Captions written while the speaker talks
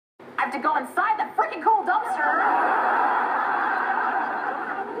I have to go inside the freaking cool dumpster.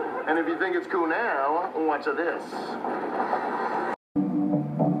 And if you think it's cool now, watch this.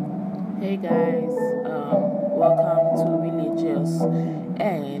 Hey guys, welcome to Religious,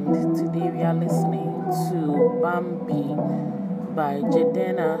 and today we are listening to Bambi by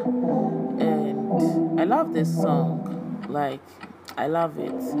Jadena, and I love this song. Like, I love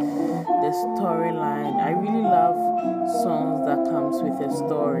it. The storyline. I really love songs that comes with a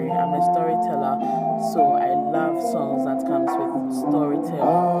story. I'm a storyteller, so I love songs that comes with storytelling.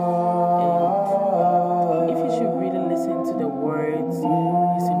 And if you should really listen to the words,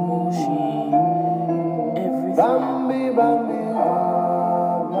 his emotion, everything. Bambi, Bambi,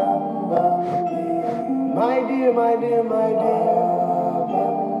 my dear, my dear, my dear,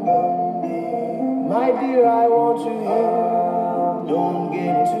 my dear, I want you here. Don't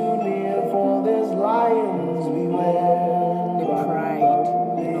get too near, for there's lions beware. The pride,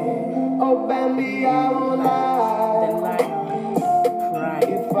 you know. Oh, Bambi, I won't lie. The lion, pride.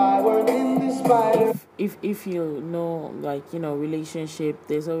 If I weren't in this spider. If you know, like, you know, relationship,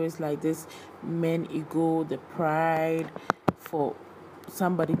 there's always like this man ego, the pride. For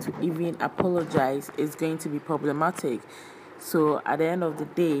somebody to even apologize is going to be problematic. So at the end of the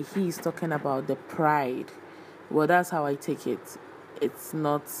day, he's talking about the pride. Well, that's how I take it. It's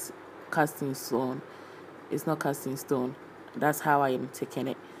not casting stone. It's not casting stone. That's how I am taking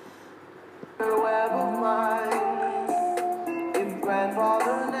it. The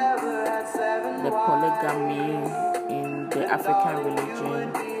polygamy in the African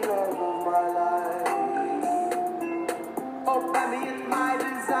religion. Oh, baby, it's my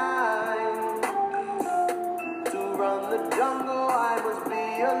design to run the jungle. I must be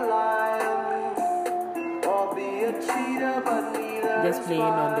a lion or be a cheetah, but neither. Just playing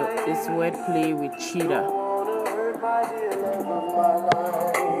on this word play with cheetah.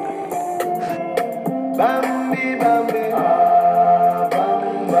 Bambi, Bambi, Bambi,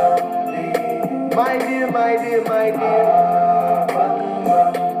 my dear, my dear, my dear.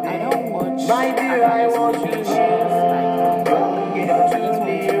 I don't watch. My dear, I want you here. Don't get too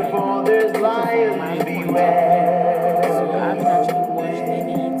near, for there's lions beware. So I haven't actually watched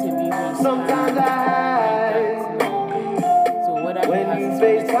any interviews. Sometimes I hide. So what I When you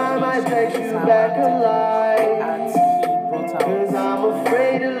FaceTime, I text you back alive. Cause I'm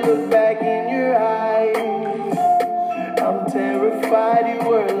afraid to look back in your eyes. I'm terrified you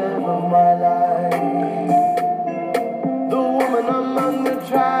were love of my life. The woman among the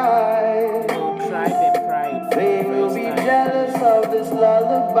tribe. They will be jealous of this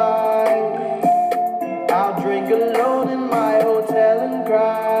lullaby. I'll drink alone in my hotel and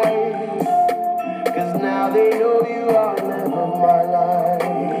cry. Cause now they know you are love of my life.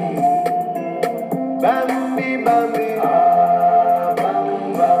 Bambi, Bambi, Bambi,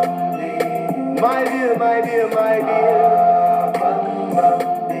 Bambi, my dear, my dear, my dear,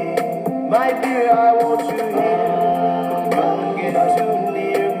 Bambi, my dear, I want you here. Don't get too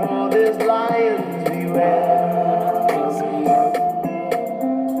near, for there's lions beware.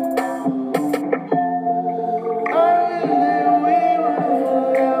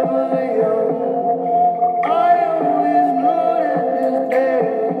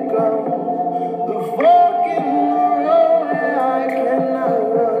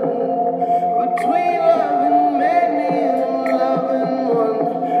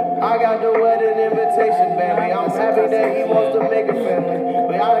 Baby, I'm happy that he wants to make a family,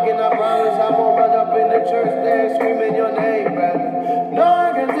 but I cannot promise I won't run up in the church there screaming your name, baby. No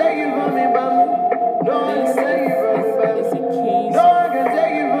one can take you from me, baby. No one can take you from me, baby. No one can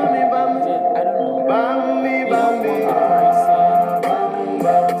take you from me, baby. I don't know. Bambi, Bambi, Bambi,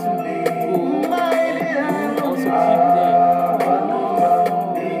 Bambi, my dear, Also keep them.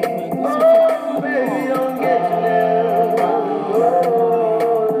 oh, baby, don't get you there.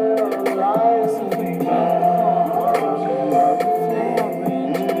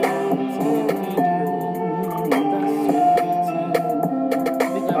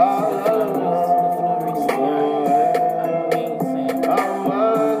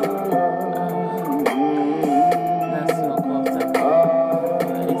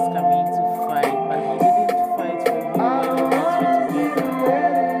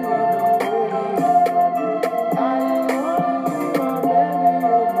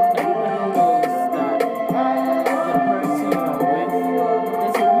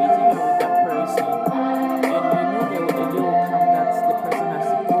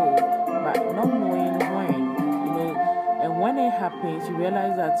 happens, you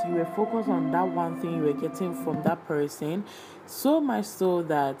realize that you were focused on that one thing you were getting from that person, so much so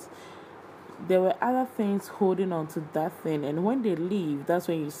that there were other things holding on to that thing, and when they leave, that's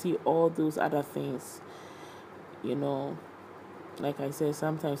when you see all those other things. Like I said,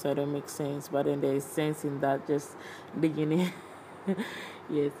 sometimes I don't make sense, but then there is sense in that, just beginning.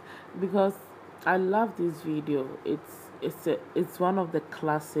 Yes, because I love this video. It's one of the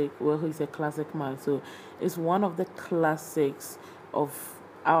classic. Well, he's a classic man, so it's one of the classics of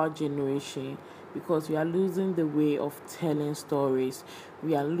our generation, because we are losing the way of telling stories.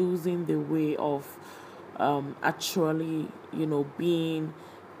 We are losing the way of actually, being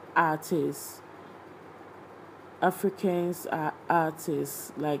artists. Africans are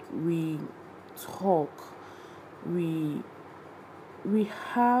artists. Like, we talk, we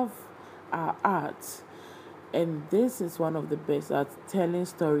have our art, and this is one of the best at telling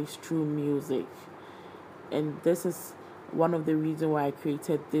stories through music. And this is one of the reasons why I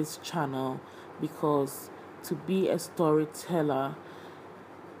created this channel, because to be a storyteller,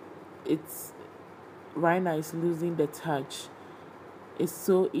 it's right now it's losing the touch. It's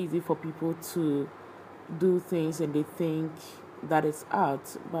so easy for people to do things and they think that it's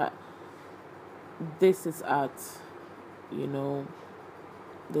art, but this is art. The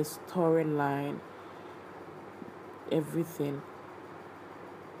storyline, everything.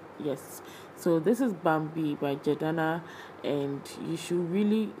 Yes. So this is Bambi by Jadena, and you should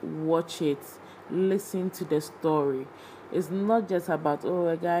really watch it. Listen to the story. It's not just about,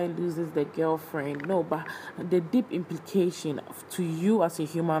 a guy loses the girlfriend. No, but the deep implication to you as a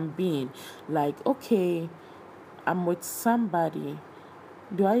human being. Like, okay, I'm with somebody.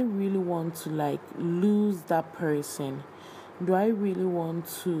 Do I really want to lose that person? Do I really want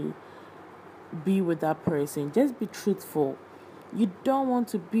to be with that person? Just be truthful. You don't want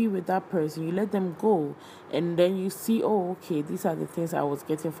to be with that person. You let them go, and then you see, okay, these are the things I was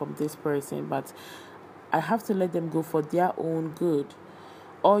getting from this person, but I have to let them go for their own good.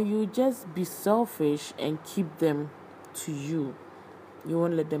 Or you just be selfish and keep them to you. You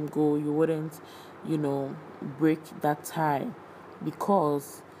won't let them go. You wouldn't, break that tie,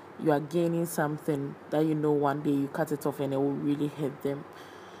 because you are gaining something that one day you cut it off and it will really hurt them.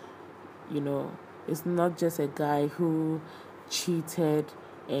 It's not just a guy who cheated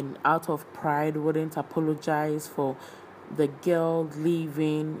and out of pride wouldn't apologize for the girl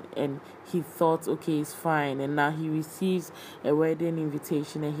leaving, and he thought, okay, it's fine, and now he receives a wedding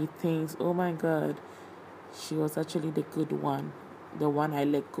invitation and he thinks, oh my God, she was actually the good one, the one I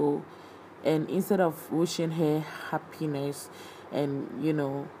let go. And instead of wishing her happiness and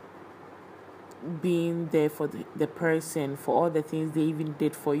being there for the person, for all the things they even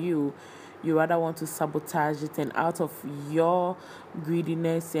did for you, you rather want to sabotage it, and out of your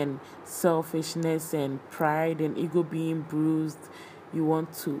greediness and selfishness and pride and ego being bruised, you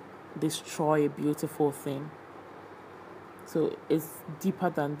want to destroy a beautiful thing. So it's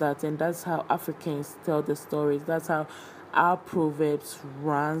deeper than that, and that's how Africans tell the stories. That's how our proverbs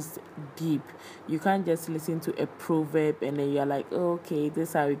runs deep. You can't just listen to a proverb and then you're like, okay, this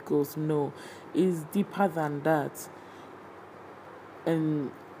is how it goes. No, it's deeper than that.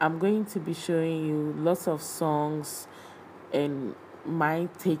 And I'm going to be showing you lots of songs and my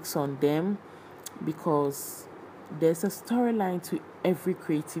takes on them, because there's a storyline to every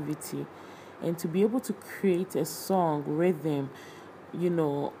creativity. And to be able to create a song, rhythm,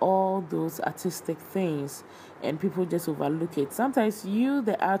 all those artistic things, and people just overlook it. Sometimes you,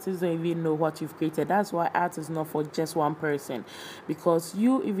 the artist, don't even know what you've created. That's why art is not for just one person, because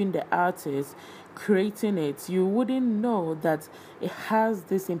you, even the artist creating it, you wouldn't know that it has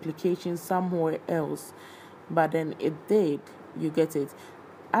this implication somewhere else, but then it did. You get it?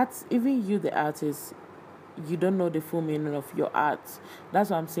 Even you, the artist, you don't know the full meaning of your art. That's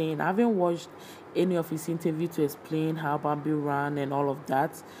what I'm saying. I haven't watched any of his interview to explain how Bambi ran and all of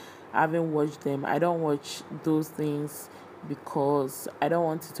that. I haven't watched them. I don't watch those things because I don't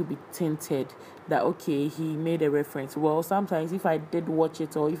want it to be tinted that, okay, he made a reference. Well, sometimes if I did watch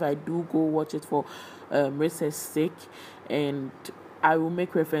it, or if I do go watch it for research sake, and I will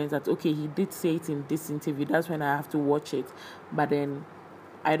make reference that, okay, he did say it in this interview, that's when I have to watch it. But then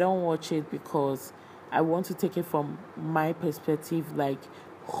I don't watch it because I want to take it from my perspective, like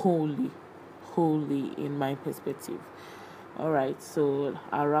wholly in my perspective. All right, so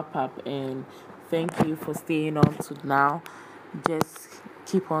I'll wrap up, and thank you for staying on to now. Just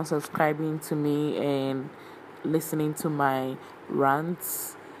keep on subscribing to me and listening to my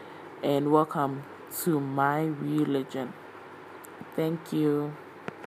rants, and welcome to my religion. Thank you.